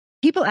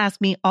People ask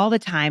me all the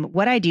time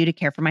what I do to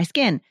care for my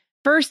skin.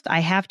 First,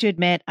 I have to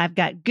admit I've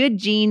got good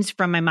genes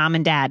from my mom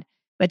and dad.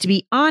 But to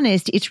be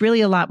honest, it's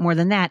really a lot more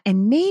than that,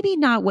 and maybe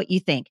not what you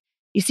think.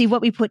 You see,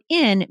 what we put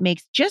in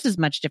makes just as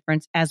much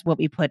difference as what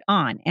we put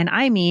on. And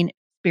I mean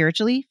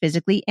spiritually,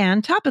 physically,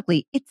 and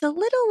topically. It's a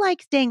little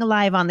like staying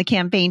alive on the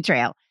campaign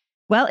trail.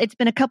 Well, it's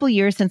been a couple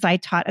years since I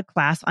taught a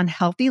class on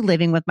healthy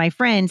living with my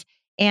friends,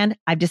 and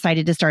I've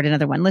decided to start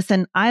another one.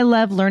 Listen, I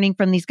love learning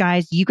from these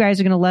guys. You guys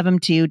are going to love them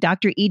too.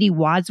 Dr. Edie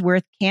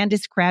Wadsworth,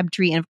 Candace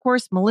Crabtree, and of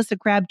course, Melissa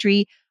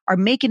Crabtree are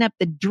making up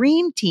the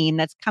dream team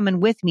that's coming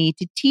with me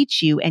to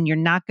teach you, and you're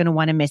not going to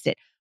want to miss it.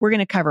 We're going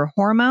to cover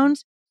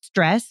hormones,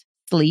 stress,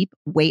 sleep,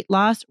 weight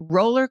loss,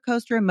 roller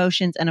coaster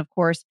emotions, and of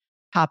course,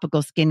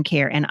 topical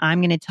skincare. And I'm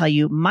going to tell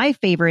you my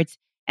favorites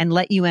and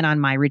let you in on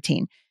my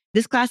routine.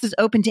 This class is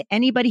open to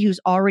anybody who's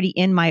already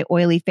in my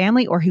oily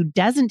family or who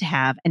doesn't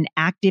have an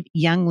active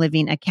Young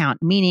Living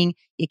account, meaning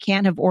you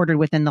can't have ordered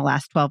within the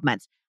last 12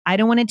 months. I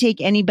don't want to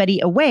take anybody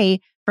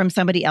away from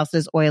somebody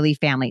else's oily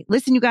family.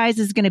 Listen, you guys,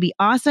 this is going to be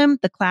awesome.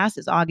 The class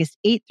is August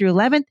 8th through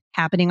 11th,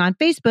 happening on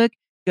Facebook.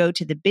 Go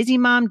to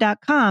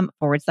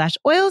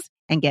thebusymom.com/oils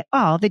and get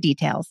all the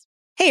details.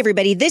 Hey,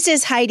 everybody, this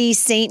is Heidi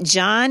St.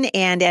 John.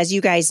 And as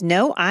you guys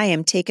know, I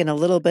am taking a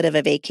little bit of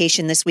a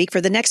vacation this week.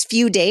 For the next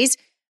few days,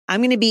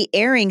 I'm going to be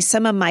airing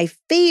some of my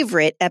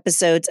favorite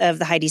episodes of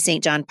the Heidi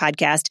St. John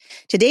podcast.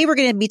 Today, we're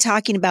going to be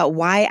talking about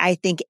why I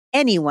think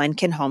anyone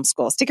can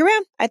homeschool. Stick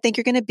around. I think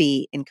you're going to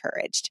be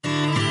encouraged.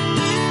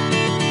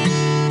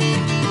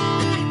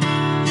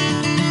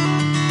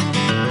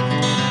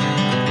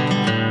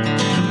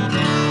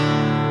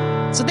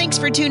 So thanks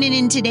for tuning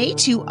in today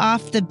to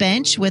Off the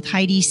Bench with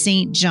Heidi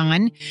St.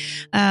 John.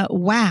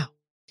 Wow.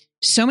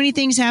 So many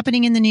things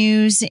happening in the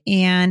news,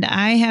 and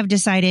I have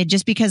decided,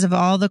 just because of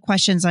all the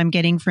questions I'm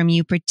getting from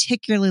you,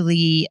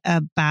 particularly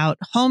about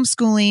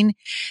homeschooling,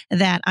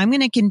 that I'm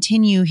going to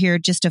continue here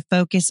just to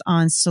focus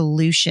on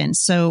solutions.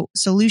 So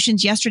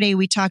solutions, yesterday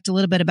we talked a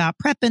little bit about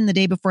prepping. The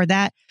day before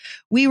that,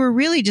 we were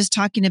really just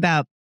talking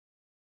about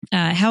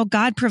how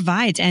God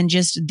provides, and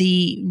just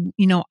we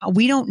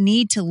don't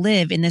need to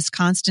live in this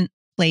constant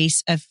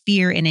place of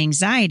fear and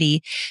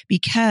anxiety,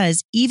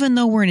 because even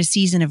though we're in a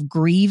season of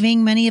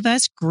grieving, many of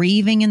us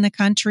grieving in the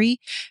country,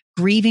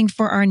 grieving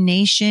for our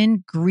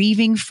nation,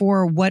 grieving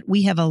for what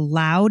we have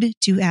allowed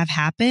to have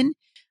happen.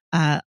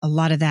 A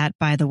lot of that,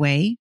 by the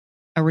way,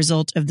 a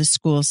result of the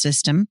school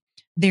system.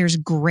 There's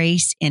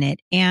grace in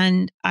it.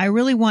 And I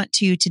really want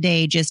to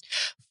today just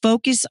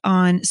focus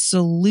on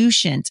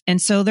solutions. And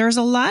so there's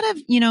a lot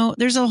of,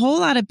 there's a whole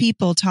lot of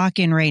people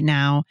talking right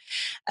now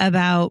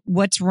about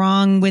what's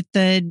wrong with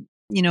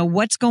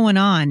what's going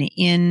on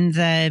in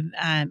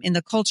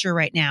the culture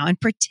right now, and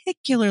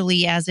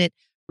particularly as it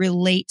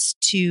relates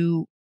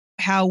to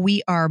how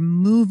we are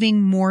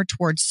moving more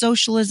towards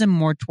socialism,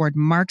 more toward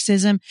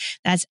Marxism.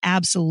 That's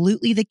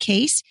absolutely the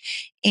case.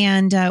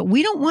 And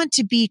we don't want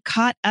to be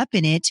caught up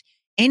in it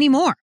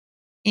anymore.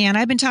 And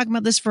I've been talking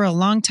about this for a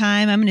long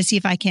time. I'm going to see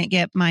if I can't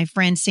get my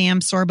friend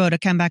Sam Sorbo to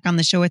come back on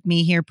the show with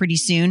me here pretty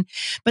soon.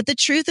 But the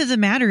truth of the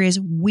matter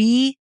is,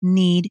 we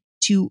need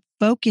to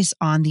focus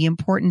on the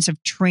importance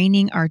of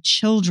training our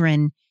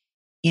children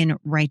in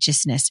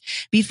righteousness.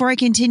 Before I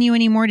continue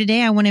any more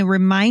today, I want to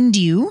remind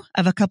you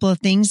of a couple of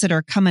things that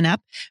are coming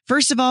up.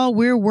 First of all,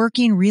 we're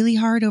working really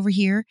hard over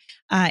here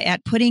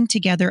at putting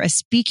together a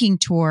speaking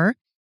tour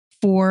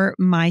for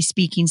my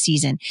speaking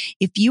season.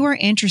 If you are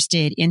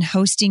interested in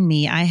hosting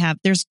me,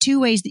 there's two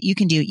ways that you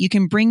can do it. You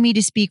can bring me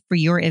to speak for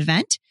your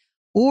event,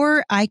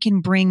 or I can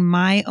bring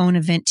my own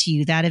event to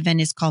you. That event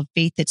is called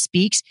Faith That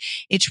Speaks.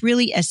 It's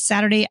really a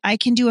Saturday. I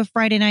can do a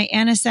Friday night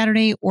and a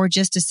Saturday, or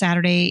just a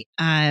Saturday,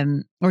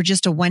 or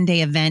just a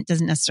one-day event.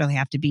 Doesn't necessarily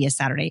have to be a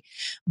Saturday.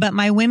 But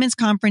my women's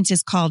conference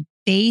is called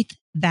Faith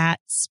That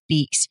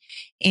Speaks.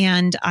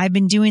 And I've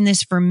been doing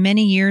this for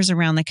many years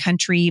around the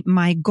country.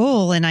 My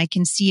goal, and I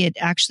can see it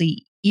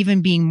actually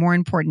even being more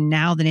important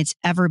now than it's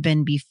ever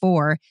been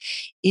before,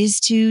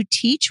 is to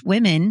teach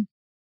women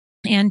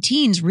and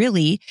teens,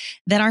 really,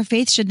 that our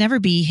faith should never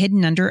be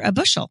hidden under a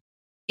bushel.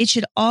 It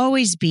should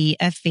always be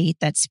a faith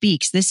that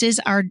speaks. This is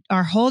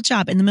our whole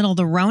job in the middle of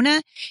the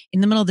Rona,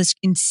 in the middle of this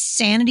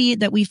insanity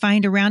that we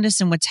find around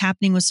us and what's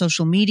happening with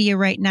social media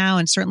right now.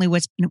 And certainly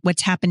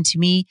what's happened to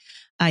me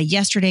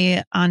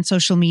yesterday on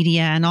social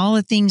media, and all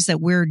the things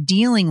that we're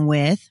dealing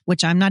with,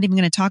 which I'm not even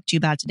going to talk to you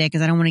about today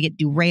because I don't want to get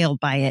derailed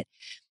by it.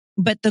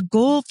 But the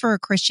goal for a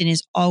Christian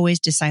is always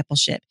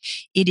discipleship.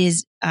 It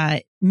is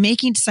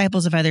making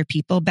disciples of other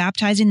people,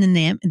 baptizing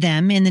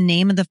them in the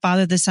name of the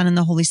Father, the Son, and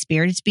the Holy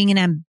Spirit. It's being an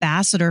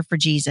ambassador for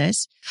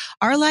Jesus.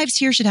 Our lives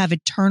here should have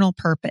eternal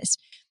purpose.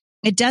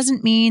 It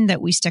doesn't mean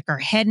that we stick our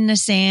head in the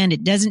sand.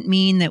 It doesn't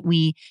mean that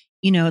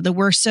that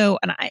we're so,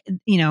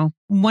 and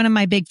one of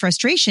my big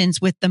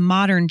frustrations with the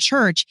modern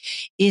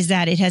church is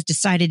that it has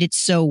decided it's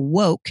so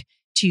woke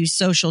to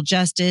social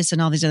justice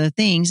and all these other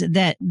things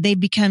that they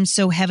become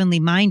so heavenly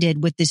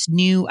minded with this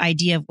new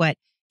idea of what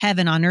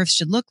heaven on earth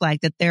should look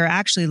like, that they're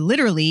actually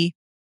literally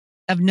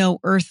of no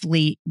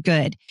earthly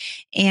good.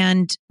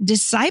 And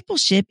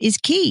discipleship is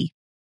key.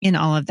 in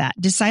all of that.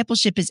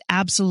 Discipleship is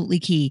absolutely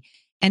key.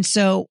 And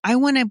so I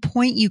want to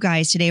point you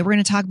guys today. We're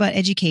going to talk about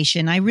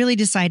education. I really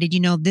decided,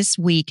 this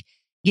week,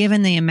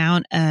 given the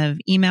amount of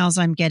emails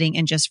I'm getting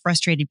and just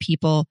frustrated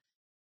people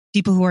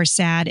who are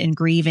sad and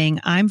grieving,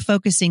 I'm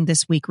focusing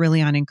this week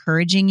really on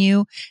encouraging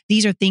you.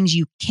 These are things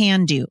you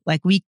can do.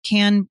 Like we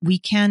can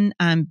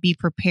be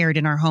prepared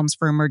in our homes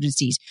for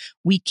emergencies.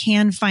 We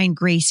can find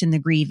grace in the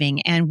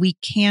grieving, and we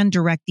can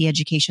direct the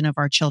education of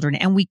our children,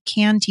 and we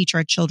can teach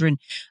our children,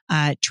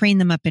 train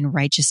them up in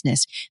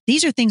righteousness.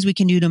 These are things we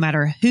can do no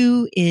matter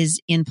who is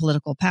in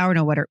political power,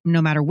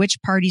 no matter which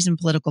party's in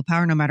political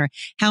power, no matter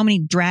how many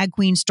drag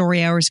queen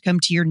story hours come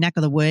to your neck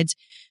of the woods.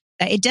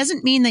 It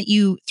doesn't mean that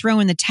you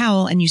throw in the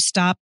towel and you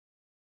stop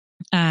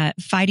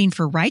fighting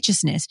for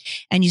righteousness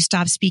and you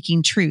stop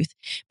speaking truth.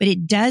 But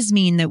it does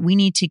mean that we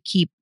need to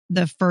keep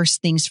the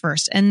first things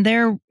first. And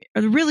there are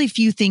really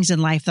few things in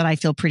life that I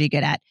feel pretty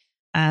good at.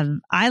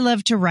 I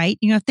love to write.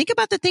 Think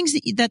about the things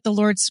that the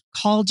Lord's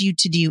called you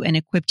to do and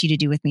equipped you to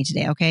do with me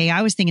today. Okay.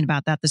 I was thinking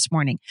about that this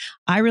morning.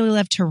 I really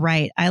love to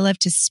write. I love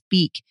to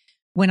speak.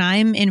 When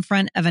I'm in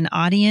front of an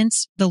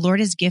audience, the Lord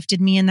has gifted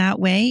me in that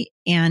way.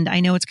 And I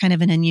know it's kind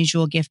of an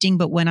unusual gifting,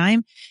 but when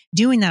I'm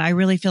doing that, I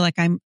really feel like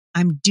I'm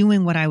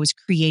doing what I was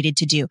created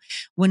to do.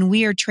 When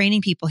we are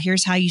training people,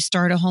 here's how you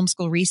start a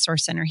homeschool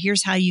resource center.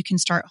 Here's how you can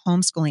start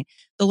homeschooling.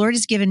 The Lord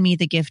has given me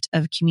the gift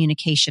of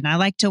communication. I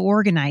like to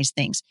organize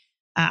things.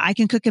 I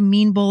can cook a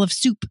mean bowl of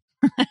soup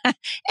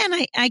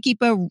and I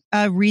keep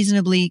a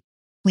reasonably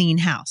clean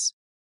house.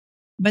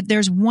 But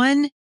there's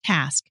one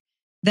task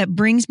that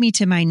brings me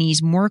to my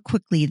knees more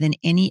quickly than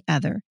any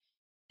other.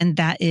 And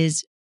that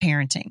is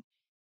parenting.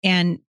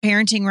 And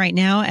parenting right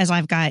now, as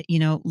I've got,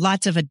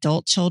 lots of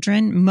adult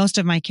children, most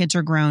of my kids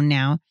are grown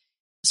now.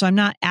 So I'm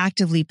not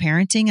actively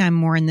parenting. I'm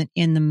more in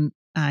the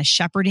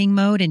shepherding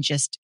mode and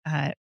just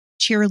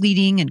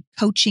cheerleading and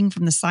coaching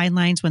from the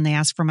sidelines when they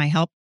ask for my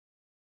help.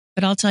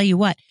 But I'll tell you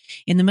what,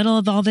 in the middle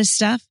of all this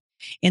stuff,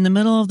 in the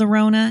middle of the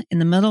Rona, in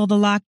the middle of the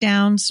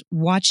lockdowns,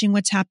 watching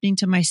what's happening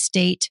to my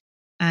state,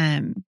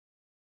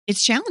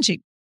 it's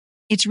challenging.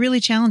 It's really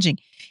challenging.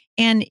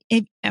 And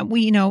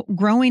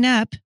growing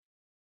up,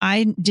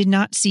 I did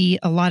not see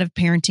a lot of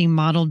parenting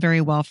modeled very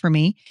well for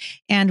me.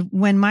 And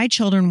when my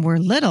children were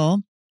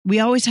little, we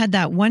always had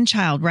that one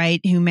child, right,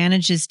 who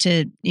manages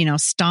to,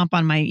 stomp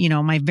on my,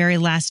 my very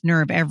last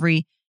nerve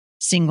every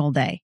single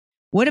day.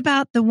 What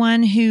about the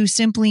one who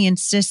simply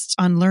insists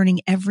on learning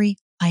every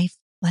life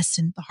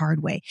lesson the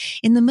hard way?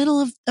 In the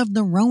middle of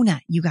the Rona,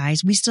 you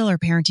guys, we still are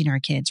parenting our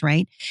kids,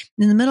 right?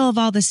 In the middle of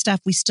all this stuff,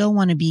 we still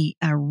want to be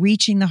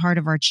reaching the heart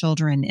of our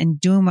children and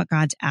doing what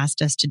God's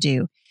asked us to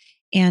do.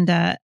 And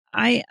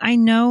I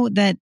know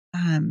that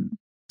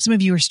some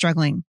of you are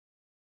struggling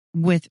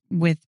with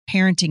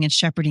parenting and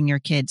shepherding your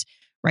kids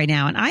right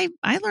now. And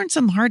I learned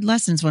some hard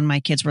lessons when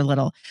my kids were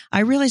little. I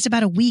realized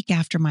about a week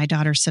after my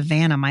daughter,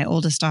 Savannah, my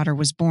oldest daughter,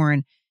 was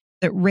born,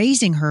 that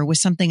raising her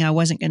was something I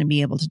wasn't going to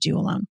be able to do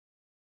alone.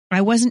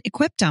 I wasn't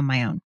equipped on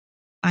my own.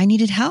 I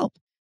needed help.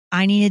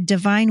 I needed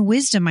divine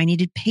wisdom. I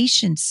needed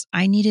patience.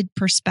 I needed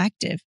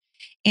perspective.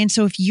 And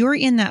so if you're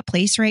in that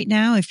place right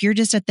now, if you're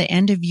just at the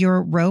end of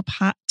your rope,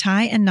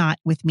 tie a knot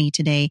with me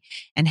today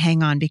and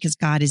hang on, because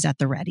God is at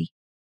the ready.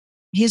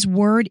 His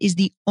word is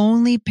the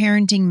only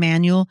parenting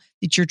manual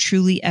that you're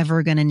truly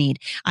ever going to need.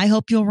 I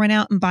hope you'll run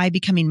out and buy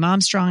Becoming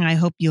Mom Strong. I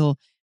hope you'll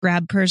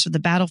grab Prayers for the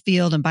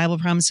Battlefield and Bible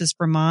Promises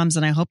for Moms.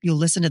 And I hope you'll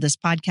listen to this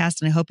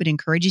podcast, and I hope it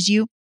encourages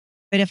you.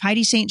 But if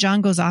Heidi St.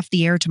 John goes off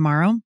the air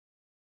tomorrow,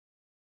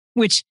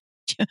 which,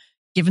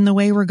 given the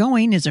way we're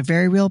going, is a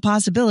very real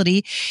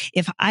possibility.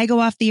 If I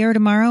go off the air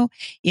tomorrow,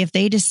 if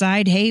they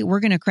decide, hey, we're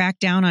going to crack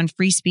down on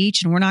free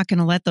speech and we're not going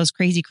to let those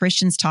crazy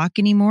Christians talk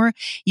anymore,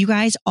 you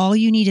guys, all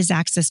you need is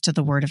access to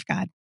the Word of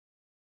God.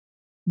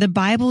 The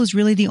Bible is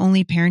really the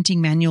only parenting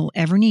manual you'll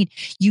ever need.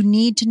 You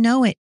need to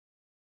know it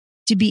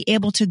to be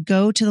able to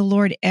go to the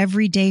Lord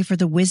every day for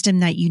the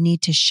wisdom that you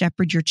need to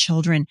shepherd your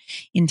children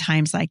in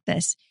times like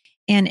this.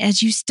 And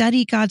as you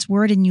study God's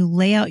word and you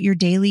lay out your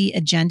daily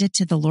agenda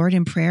to the Lord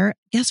in prayer,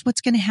 guess what's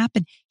going to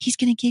happen? He's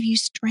going to give you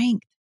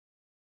strength.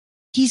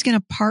 He's going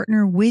to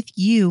partner with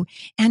you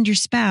and your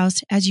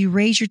spouse as you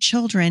raise your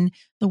children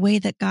the way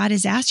that God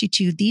has asked you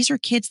to. These are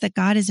kids that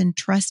God has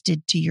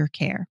entrusted to your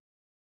care.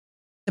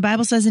 The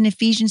Bible says in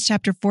Ephesians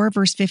chapter 4,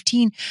 verse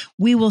 15,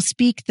 we will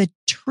speak the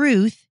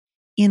truth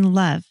in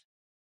love,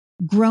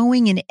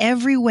 growing in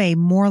every way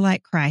more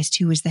like Christ,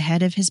 who is the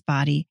head of his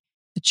body,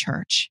 the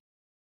church.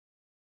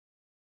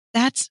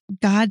 That's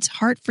God's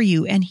heart for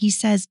you. And he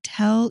says,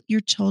 tell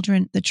your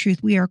children the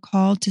truth. We are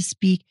called to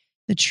speak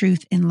the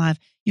truth in love.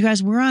 You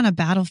guys, we're on a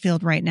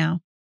battlefield right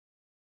now,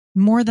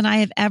 more than I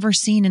have ever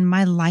seen in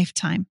my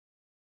lifetime.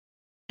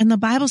 And the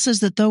Bible says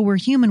that though we're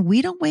human,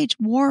 we don't wage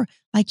war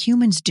like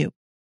humans do.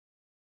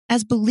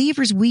 As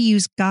believers, we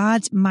use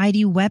God's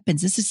mighty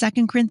weapons. This is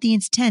 2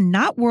 Corinthians 10,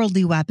 not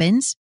worldly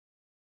weapons,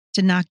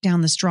 to knock down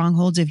the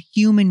strongholds of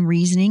human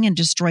reasoning and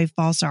destroy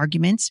false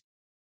arguments.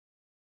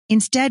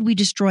 Instead, we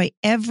destroy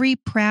every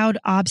proud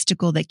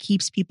obstacle that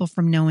keeps people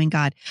from knowing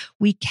God.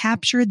 We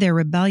capture their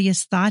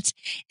rebellious thoughts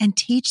and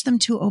teach them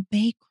to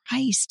obey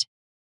Christ.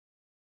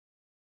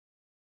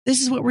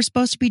 This is what we're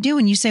supposed to be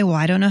doing. You say, well,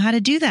 I don't know how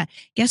to do that.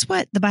 Guess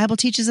what? The Bible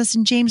teaches us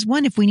in James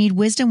 1, if we need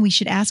wisdom, we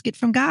should ask it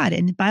from God.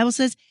 And the Bible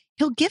says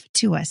he'll give it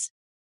to us.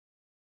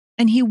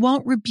 And he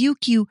won't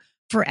rebuke you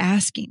for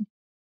asking.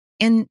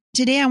 And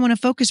today I want to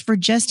focus for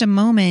just a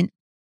moment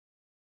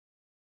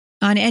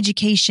on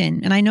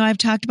education. And I know I've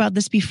talked about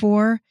this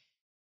before,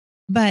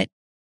 but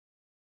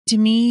to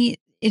me,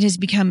 it has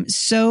become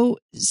so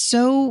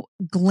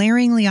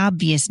glaringly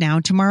obvious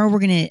now. Tomorrow, we're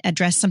going to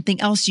address something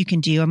else you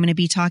can do. I'm going to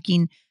be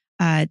talking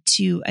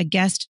to a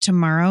guest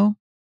tomorrow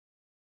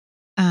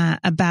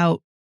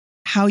about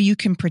how you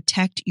can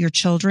protect your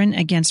children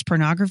against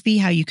pornography,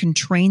 how you can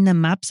train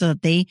them up so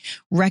that they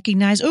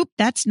recognize, oh,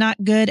 that's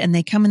not good. And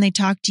they come and they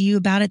talk to you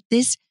about it.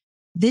 This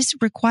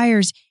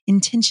requires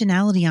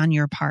intentionality on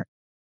your part.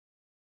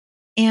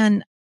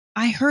 And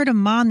I heard a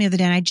mom the other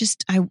day,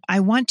 and I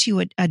want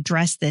to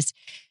address this.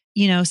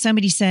 You know,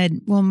 somebody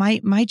said, well,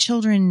 my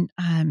children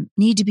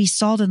need to be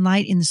salt and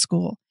light in the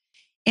school.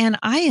 And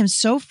I am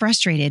so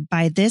frustrated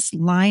by this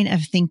line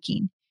of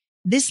thinking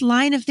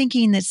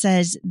that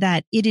says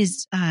that it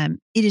is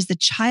the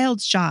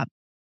child's job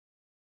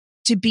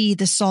to be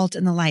the salt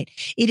and the light.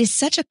 It is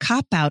such a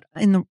cop out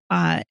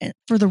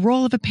for the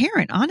role of a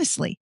parent,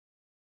 honestly.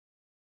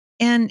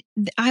 And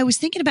I was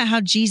thinking about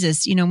how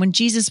Jesus, when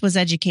Jesus was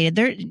educated,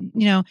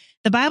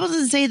 the Bible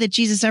doesn't say that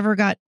Jesus ever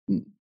got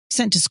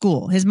sent to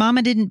school. His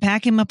mama didn't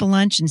pack him up a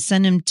lunch and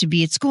send him to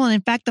be at school. And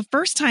in fact, the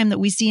first time that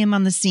we see him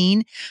on the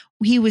scene,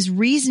 he was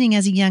reasoning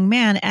as a young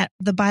man at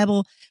the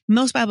Bible.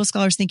 Most Bible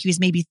scholars think he was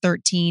maybe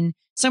 13,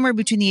 somewhere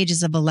between the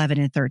ages of 11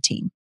 and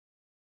 13.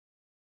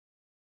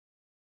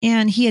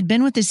 And he had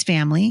been with his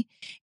family,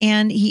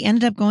 and he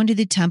ended up going to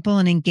the temple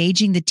and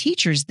engaging the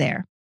teachers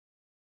there.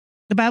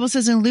 The Bible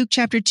says in Luke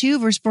chapter 2,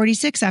 verse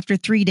 46, after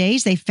 3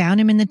 days, they found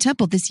him in the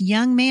temple, this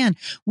young man.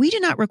 We do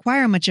not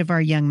require much of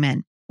our young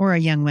men or our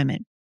young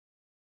women.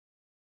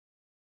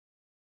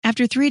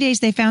 After 3 days,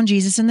 they found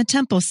Jesus in the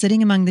temple,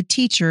 sitting among the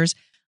teachers,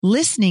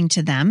 listening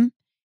to them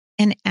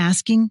and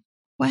asking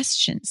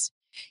questions.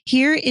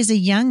 Here is a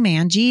young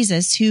man,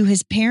 Jesus, who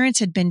his parents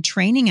had been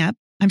training up.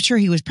 I'm sure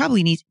he was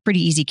probably a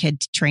pretty easy kid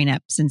to train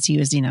up since he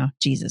was,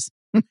 Jesus.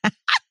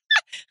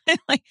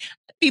 Like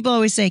people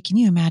always say, can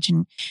you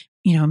imagine,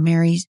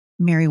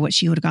 Mary, what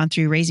she would have gone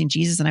through raising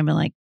Jesus? And I've been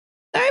like,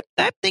 I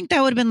think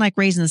that would have been like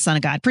raising the Son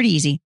of God. Pretty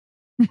easy.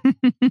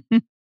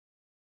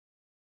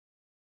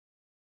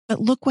 But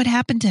look what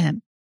happened to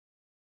him.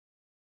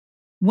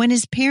 When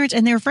his parents,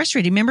 and they were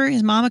frustrated. Remember,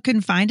 his mama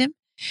couldn't find him.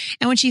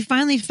 And when she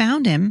finally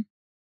found him,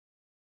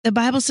 the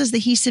Bible says that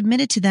he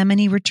submitted to them and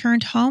he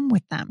returned home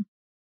with them.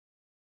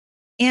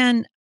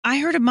 And I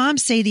heard a mom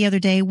say the other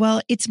day,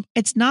 well,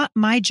 it's not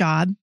my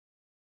job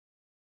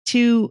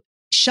to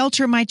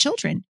shelter my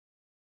children,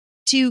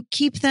 to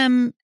keep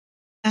them,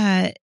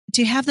 to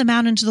have them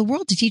out into the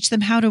world, to teach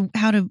them how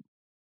to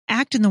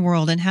act in the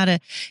world and how to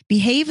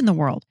behave in the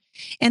world.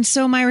 And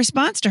so my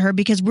response to her,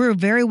 because we're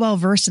very well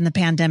versed in the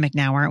pandemic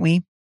now, aren't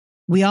we?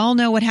 We all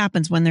know what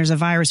happens when there's a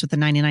virus with a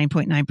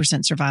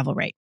 99.9% survival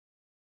rate.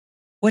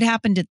 What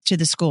happened to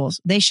the schools?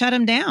 They shut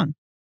them down.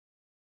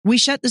 We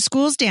shut the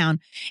schools down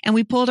and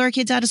we pulled our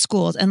kids out of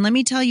schools. And let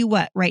me tell you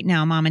what, right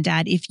now, mom and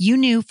dad, if you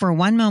knew for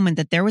one moment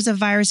that there was a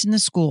virus in the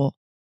school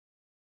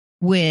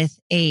with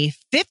a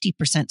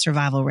 50%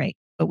 survival rate,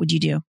 what would you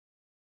do?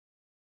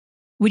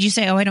 Would you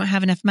say, oh, I don't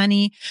have enough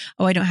money?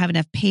 Oh, I don't have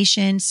enough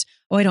patience.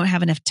 Oh, I don't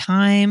have enough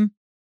time.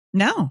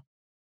 No.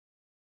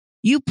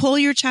 You pull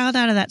your child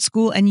out of that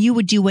school and you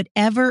would do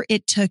whatever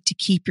it took to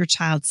keep your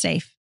child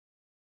safe.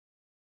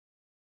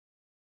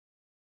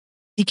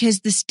 Because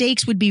the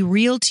stakes would be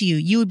real to you.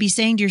 You would be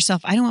saying to yourself,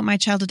 I don't want my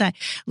child to die.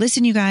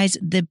 Listen, you guys,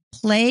 the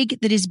plague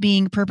that is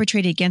being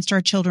perpetrated against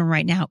our children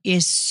right now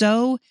is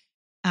so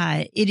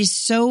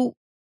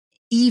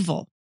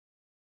evil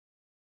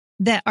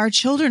that our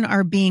children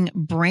are being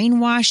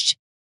brainwashed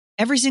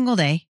every single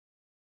day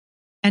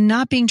and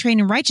not being trained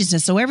in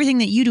righteousness. So everything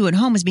that you do at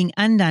home is being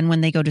undone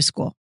when they go to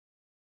school.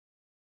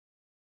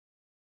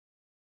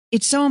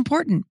 It's so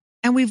important.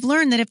 And we've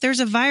learned that if there's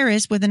a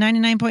virus with a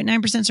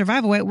 99.9%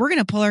 survival rate, we're going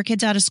to pull our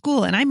kids out of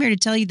school. And I'm here to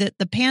tell you that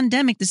the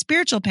pandemic, the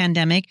spiritual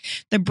pandemic,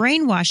 the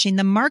brainwashing,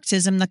 the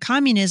Marxism, the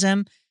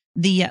communism,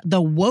 the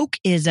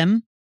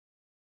wokeism,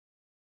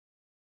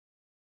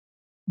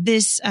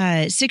 this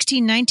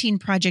 1619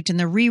 project and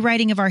the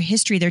rewriting of our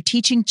history, they're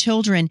teaching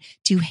children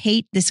to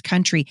hate this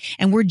country.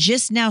 And we're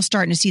just now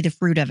starting to see the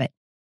fruit of it.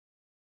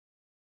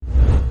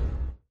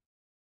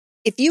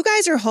 If you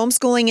guys are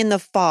homeschooling in the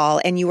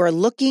fall and you are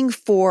looking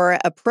for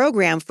a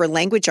program for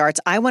language arts,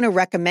 I want to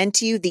recommend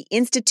to you the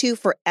Institute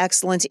for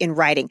Excellence in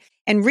Writing.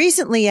 And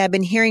recently I've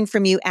been hearing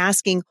from you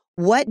asking,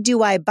 what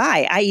do I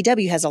buy?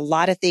 IEW has a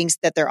lot of things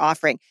that they're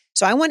offering.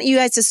 So I want you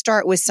guys to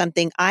start with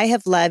something I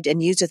have loved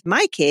and used with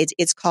my kids.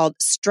 It's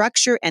called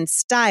Structure and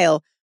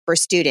Style for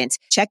Students.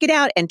 Check it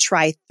out and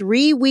try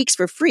 3 weeks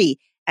for free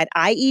at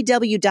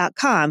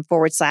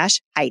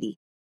IEW.com/Heidi.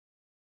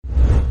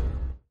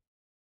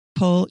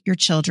 pull your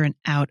children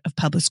out of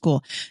public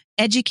school.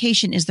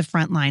 Education is the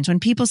front lines. When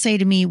people say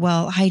to me,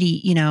 well,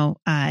 Heidi,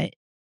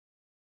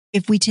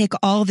 if we take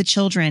all the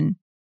children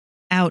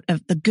out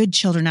of the good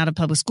children out of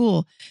public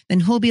school, then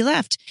who'll be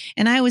left?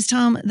 And I always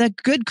tell them the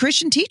good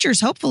Christian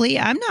teachers. Hopefully,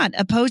 I'm not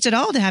opposed at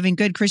all to having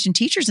good Christian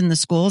teachers in the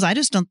schools. I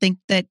just don't think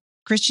that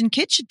Christian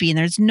kids should be in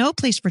there. There's no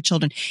place for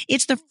children.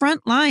 It's the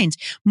front lines.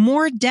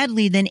 More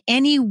deadly than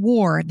any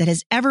war that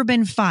has ever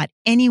been fought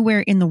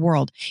anywhere in the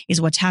world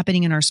is what's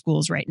happening in our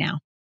schools right now.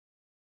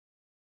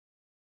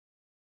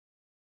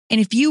 And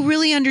if you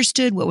really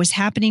understood what was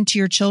happening to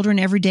your children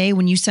every day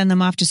when you send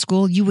them off to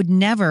school, you would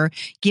never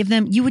give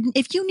them,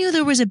 if you knew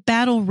there was a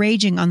battle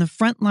raging on the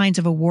front lines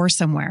of a war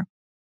somewhere.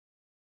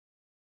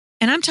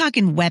 And I'm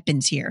talking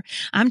weapons here.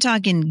 I'm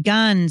talking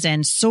guns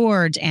and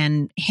swords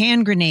and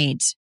hand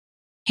grenades,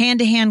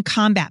 hand-to-hand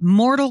combat,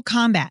 mortal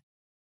combat.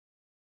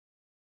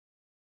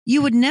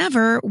 You would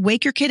never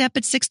wake your kid up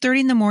at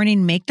 6:30 in the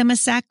morning, make them a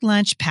sack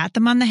lunch, pat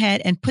them on the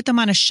head, and put them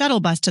on a shuttle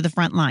bus to the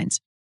front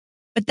lines.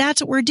 But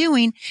that's what we're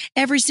doing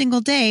every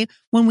single day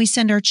when we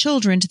send our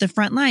children to the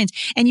front lines.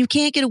 And you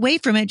can't get away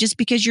from it just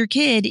because your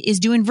kid is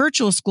doing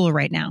virtual school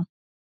right now.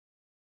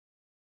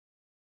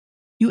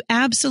 You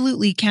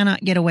absolutely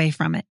cannot get away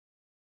from it.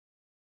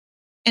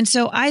 And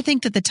so I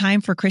think that the time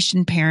for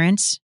Christian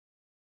parents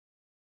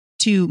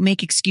to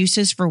make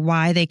excuses for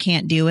why they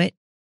can't do it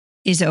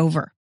is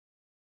over.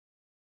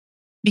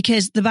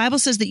 Because the Bible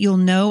says that you'll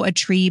know a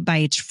tree by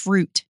its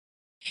fruit.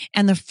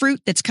 And the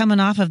fruit that's coming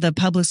off of the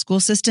public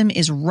school system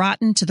is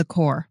rotten to the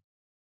core.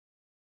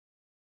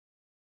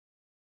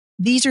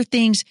 These are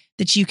things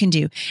that you can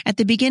do. At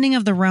the beginning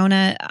of the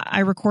Rona,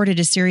 I recorded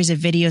a series of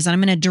videos, and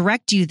I'm going to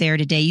direct you there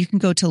today. You can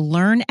go to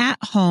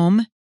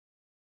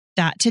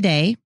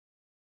learnathome.today,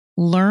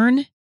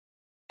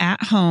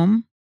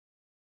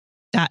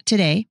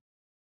 learnathome.today.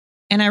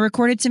 And I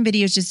recorded some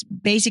videos, just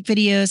basic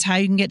videos, how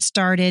you can get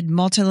started,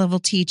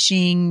 multi-level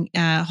teaching,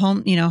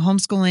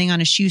 homeschooling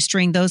on a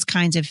shoestring, those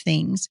kinds of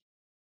things.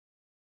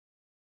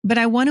 But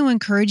I want to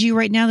encourage you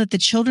right now that the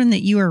children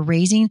that you are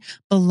raising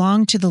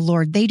belong to the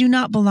Lord. They do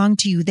not belong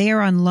to you. They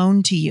are on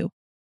loan to you.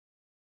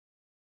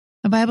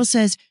 The Bible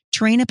says,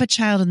 train up a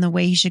child in the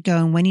way he should go,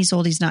 and when he's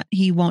old,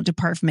 he won't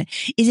depart from it.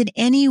 Is it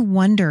any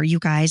wonder, you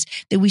guys,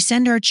 that we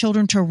send our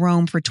children to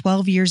Rome for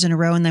 12 years in a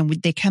row, and then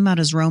they come out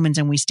as Romans,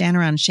 and we stand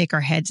around and shake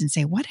our heads and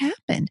say, what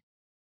happened?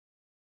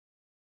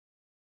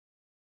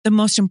 The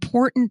most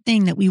important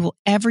thing that we will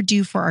ever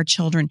do for our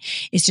children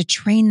is to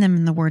train them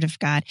in the Word of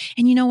God.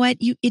 And you know what?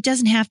 It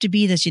doesn't have to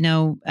be this,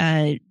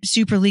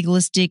 super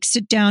legalistic,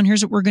 sit down,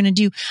 here's what we're going to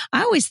do.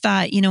 I always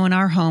thought, in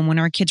our home, when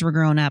our kids were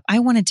growing up, I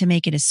wanted to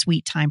make it a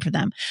sweet time for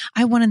them.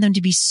 I wanted them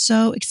to be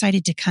so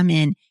excited to come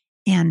in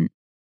and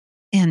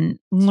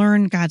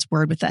learn God's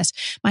Word with us.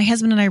 My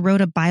husband and I wrote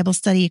a Bible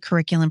study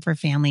curriculum for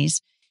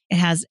families. It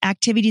has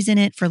activities in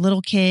it for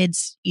little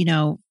kids,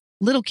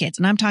 little kids,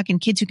 and I'm talking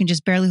kids who can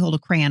just barely hold a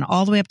crayon,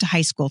 all the way up to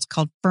high school. It's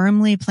called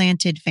Firmly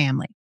Planted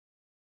Family.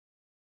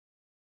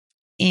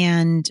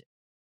 And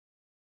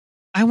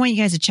I want you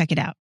guys to check it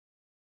out.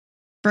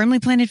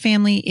 Firmly Planted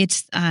Family,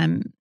 it's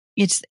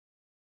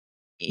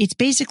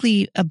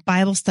basically a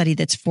Bible study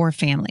that's for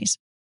families.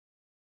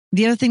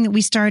 The other thing that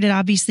we started,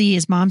 obviously,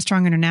 is Mom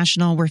Strong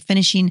International. We're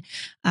finishing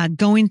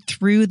going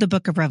through the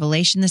book of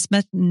Revelation this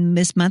month.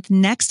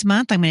 Next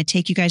month, I'm going to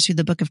take you guys through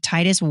the book of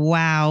Titus.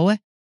 Wow.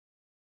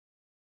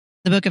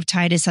 The book of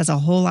Titus has a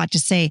whole lot to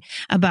say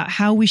about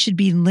how we should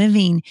be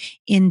living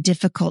in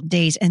difficult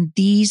days. And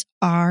these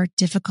are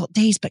difficult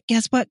days. But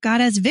guess what?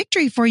 God has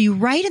victory for you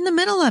right in the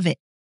middle of it.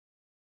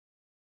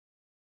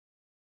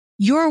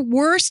 Your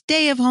worst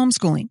day of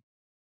homeschooling,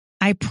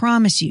 I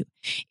promise you,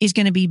 is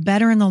going to be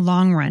better in the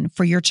long run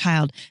for your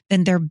child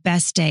than their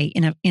best day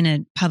in a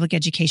public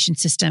education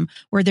system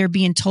where they're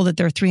being told that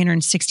there are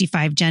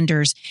 365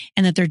 genders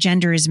and that their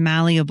gender is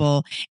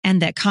malleable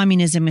and that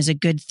communism is a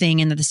good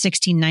thing and that the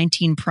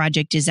 1619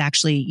 Project is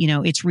actually,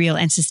 it's real,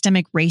 and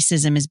systemic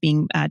racism is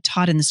being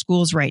taught in the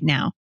schools right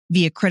now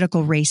via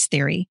critical race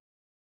theory.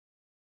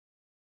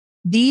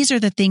 These are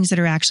the things that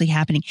are actually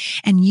happening,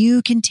 and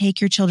you can take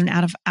your children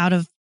out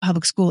of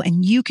public school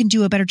and you can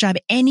do a better job.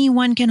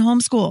 Anyone can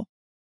homeschool.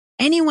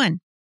 Anyone.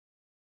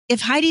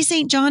 If Heidi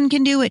St. John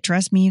can do it,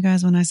 trust me, you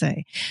guys, when I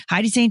say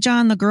Heidi St.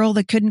 John, the girl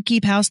that couldn't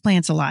keep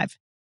houseplants alive.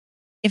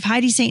 If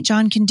Heidi St.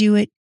 John can do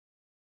it,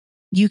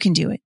 you can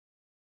do it.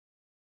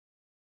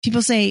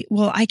 People say,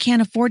 well, I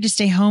can't afford to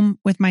stay home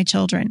with my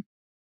children.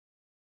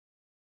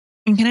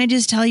 And can I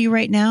just tell you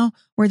right now,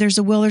 where there's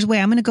a will, there's a way.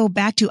 I'm going to go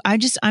back to, I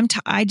just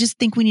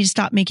think we need to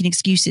stop making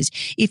excuses.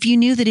 If you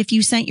knew that if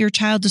you sent your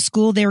child to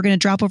school, they were going to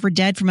drop over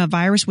dead from a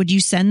virus, would you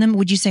send them?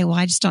 Would you say, well,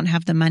 I just don't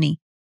have the money?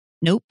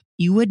 Nope,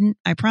 you wouldn't.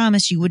 I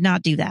promise you would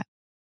not do that.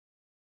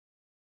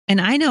 And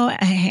I know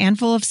a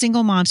handful of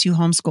single moms who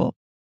homeschool.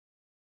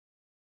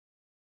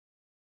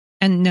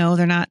 And no,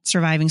 they're not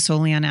surviving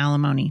solely on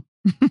alimony.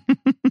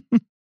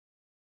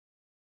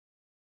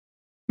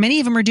 Many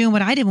of them are doing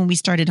what I did when we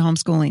started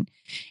homeschooling.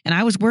 And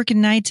I was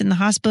working nights in the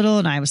hospital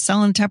and I was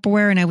selling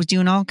Tupperware and I was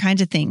doing all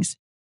kinds of things.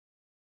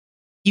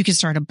 You can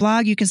start a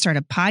blog. You can start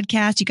a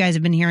podcast. You guys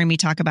have been hearing me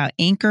talk about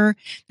Anchor.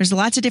 There's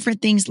lots of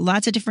different things,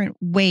 lots of different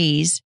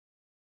ways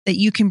that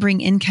you can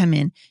bring income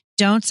in.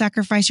 Don't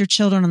sacrifice your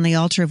children on the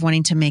altar of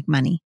wanting to make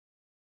money.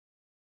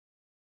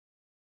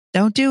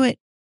 Don't do it.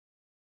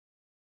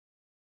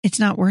 It's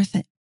not worth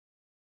it.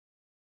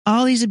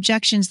 All these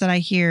objections that I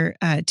hear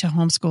to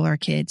homeschool our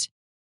kids.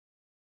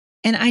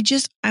 And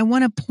I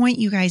want to point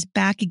you guys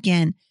back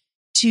again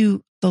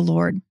to the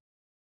Lord.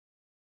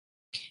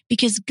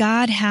 Because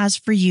God has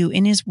for you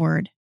in his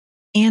word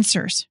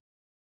answers.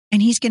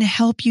 And he's going to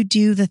help you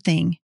do the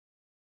thing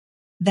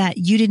that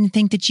you didn't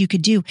think that you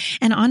could do.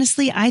 And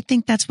honestly, I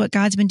think that's what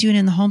God's been doing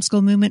in the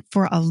homeschool movement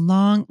for a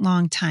long,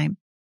 long time.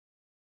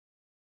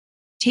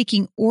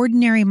 Taking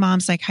ordinary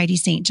moms like Heidi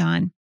St.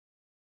 John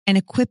and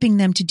equipping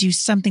them to do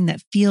something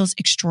that feels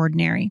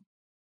extraordinary.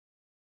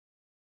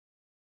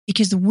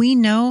 Because we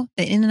know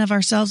that in and of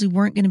ourselves, we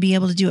weren't going to be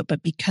able to do it,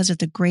 but because of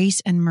the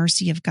grace and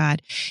mercy of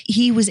God,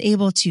 he was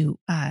able to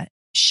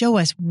show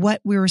us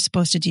what we were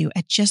supposed to do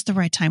at just the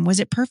right time. Was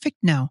it perfect?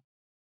 No.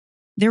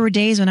 There were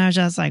days when I was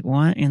just like,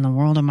 what in the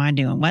world am I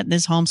doing? What,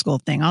 this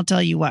homeschool thing? I'll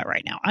tell you what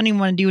right now. I don't even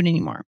want to do it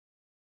anymore.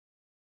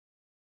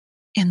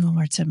 And the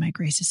Lord said, my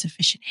grace is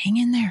sufficient. Hang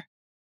in there.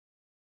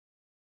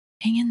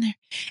 Hang in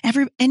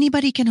there.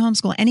 Anybody can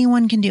homeschool.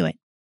 Anyone can do it.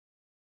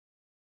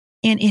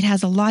 And it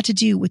has a lot to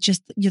do with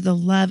just the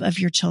love of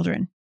your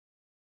children.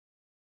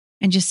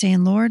 And just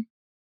saying, Lord,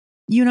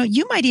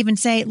 you might even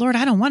say, Lord,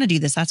 I don't want to do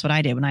this. That's what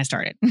I did when I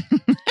started.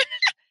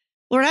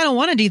 Lord, I don't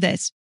want to do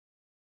this.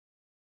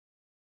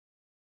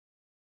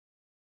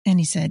 And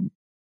he said,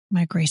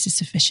 my grace is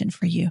sufficient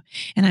for you.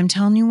 And I'm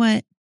telling you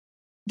what,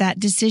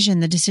 that decision,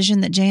 the decision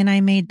that Jay and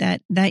I made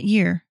that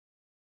year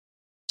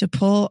to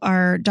pull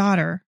our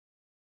daughter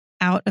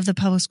out of the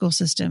public school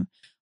system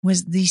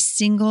was the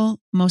single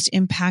most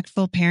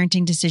impactful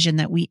parenting decision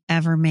that we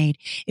ever made.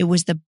 It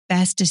was the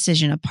best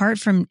decision. Apart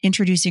from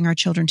introducing our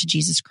children to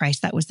Jesus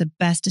Christ, that was the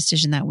best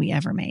decision that we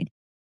ever made.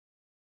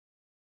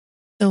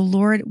 The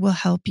Lord will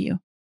help you.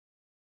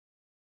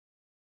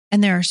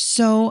 And there are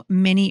so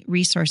many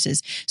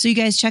resources. So you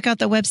guys check out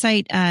the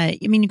website.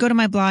 You go to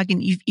my blog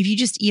and if you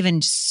just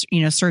even,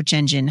 search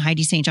engine,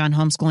 Heidi St. John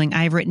Homeschooling.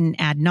 I've written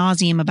ad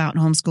nauseum about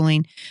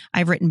homeschooling.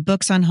 I've written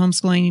books on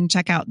homeschooling. You can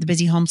check out the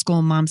Busy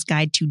Homeschool Mom's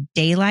Guide to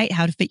Daylight,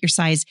 how to fit your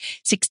size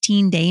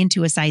 16 day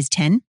into a size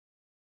 10.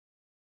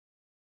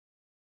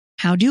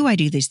 How do I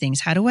do these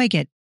things? How do I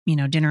get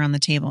dinner on the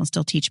table and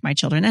still teach my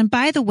children? And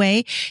by the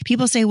way,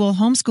 people say, well,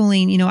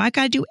 homeschooling, I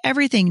got to do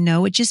everything.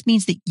 No, it just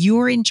means that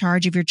you're in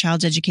charge of your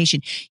child's education.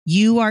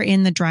 You are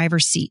in the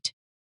driver's seat.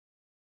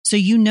 So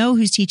you know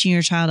who's teaching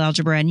your child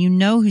algebra and you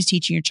know who's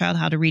teaching your child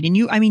how to read. And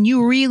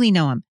you really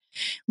know him.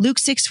 Luke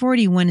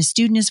 6:40, when a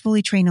student is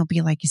fully trained, he'll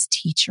be like his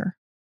teacher.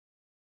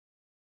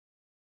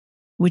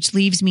 Which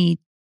leaves me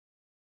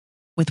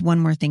with one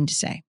more thing to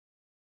say.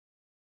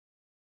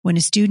 When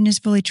a student is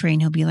fully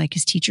trained, he'll be like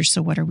his teacher.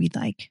 So what are we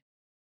like?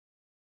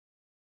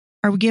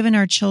 Are we giving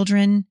our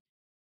children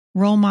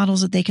role models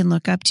that they can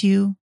look up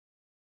to?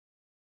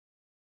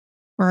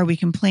 Or are we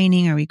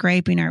complaining? Are we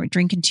griping? Are we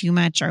drinking too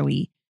much? Are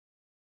we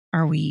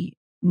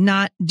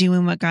not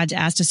doing what God's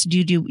asked us to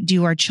do?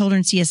 Do our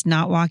children see us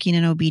not walking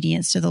in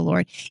obedience to the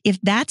Lord?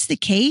 If that's the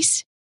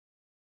case,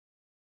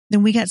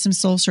 then we got some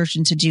soul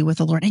searching to do with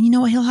the Lord. And you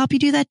know what? He'll help you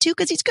do that too,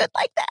 because he's good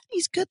like that.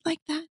 He's good like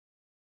that.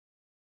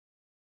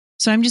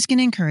 So I'm just going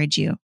to encourage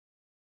you.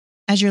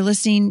 As you're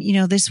listening,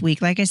 this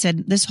week, like I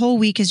said, this whole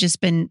week has just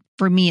been,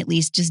 for me at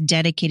least, just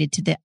dedicated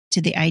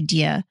to the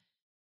idea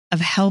of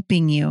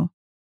helping you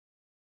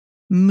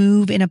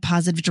move in a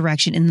positive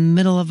direction in the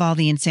middle of all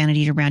the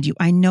insanity around you.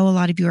 I know a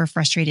lot of you are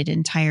frustrated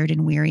and tired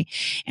and weary.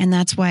 And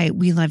that's why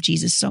we love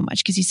Jesus so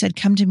much, because he said,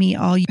 come to me,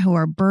 all you who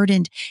are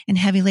burdened and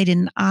heavy laden,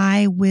 and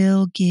I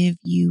will give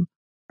you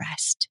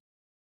rest.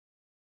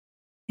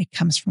 It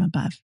comes from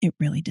above. It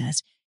really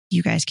does.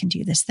 You guys can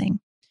do this thing.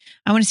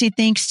 I want to say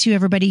thanks to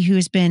everybody who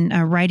has been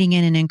writing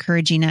in and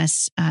encouraging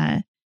us,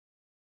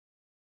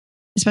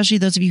 especially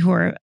those of you who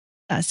are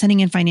sending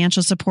in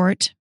financial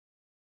support.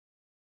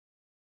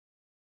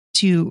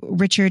 To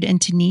Richard and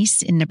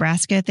Denise in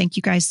Nebraska, thank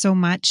you guys so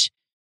much.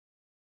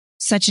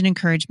 Such an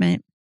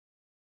encouragement.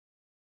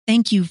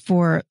 Thank you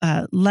for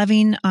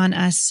loving on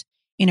us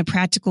in a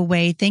practical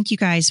way. Thank you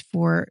guys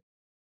for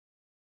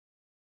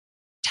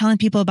telling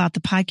people about the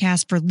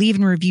podcast, for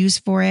leaving reviews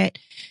for it.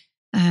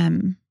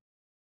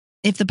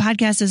 If the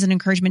podcast is an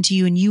encouragement to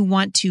you and you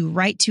want to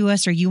write to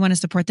us or you want to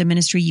support the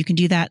ministry, you can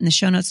do that in the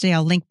show notes today.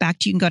 I'll link back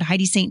to you. You can go to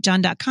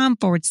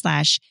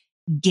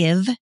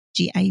HeidiSt.John.com/give,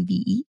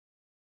 GIVE.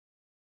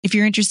 If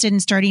you're interested in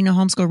starting a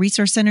homeschool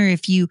resource center,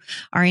 if you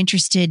are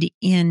interested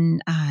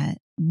in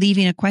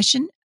leaving a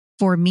question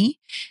for me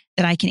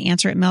that I can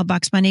answer at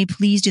Mailbox Monday,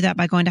 please do that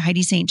by going to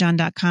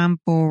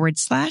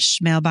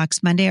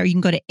HeidiSt.John.com/Mailbox Monday, or you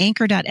can go to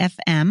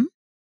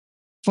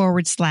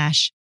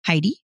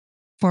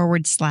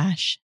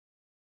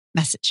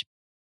Anchor.fm/Heidi/message.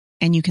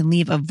 And you can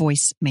leave a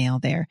voicemail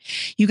there.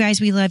 You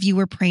guys, we love you.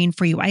 We're praying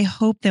for you. I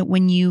hope that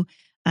when you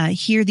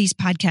hear these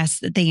podcasts,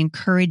 that they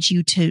encourage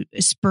you, to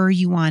spur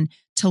you on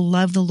to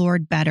love the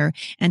Lord better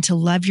and to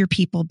love your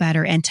people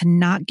better and to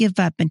not give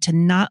up and to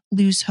not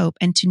lose hope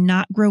and to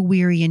not grow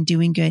weary in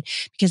doing good,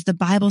 because the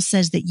Bible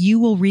says that you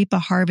will reap a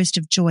harvest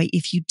of joy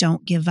if you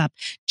don't give up.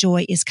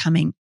 Joy is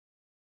coming.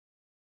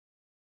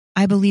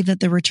 I believe that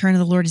the return of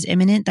the Lord is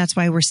imminent. That's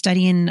why we're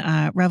studying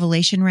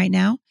Revelation right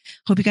now.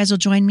 Hope you guys will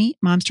join me,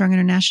 Mom Strong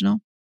International.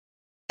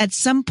 At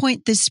some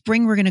point this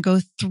spring, we're going to go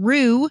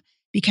through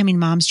Becoming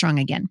Mom Strong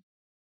again.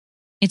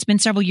 It's been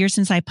several years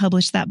since I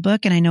published that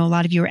book, and I know a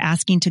lot of you are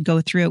asking to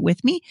go through it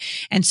with me.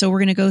 And so we're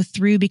going to go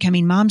through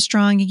Becoming Mom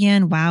Strong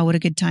again. Wow, what a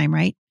good time,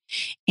 right?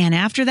 And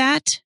after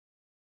that,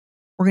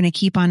 we're going to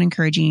keep on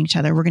encouraging each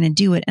other. We're going to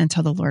do it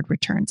until the Lord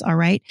returns. All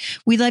right.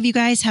 We love you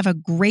guys. Have a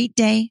great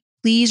day.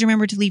 Please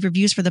remember to leave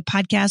reviews for the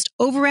podcast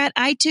over at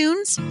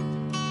iTunes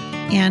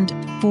and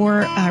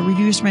for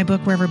reviews for my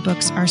book, wherever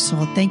books are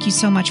sold. Thank you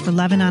so much for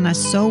loving on us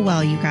so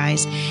well, you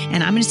guys.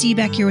 And I'm going to see you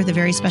back here with a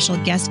very special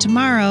guest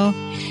tomorrow.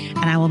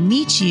 And I will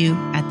meet you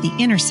at the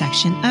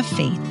intersection of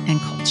faith and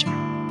culture.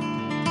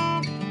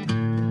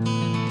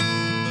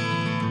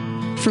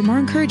 For more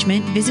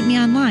encouragement, visit me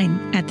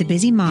online at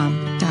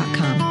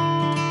thebusymom.com.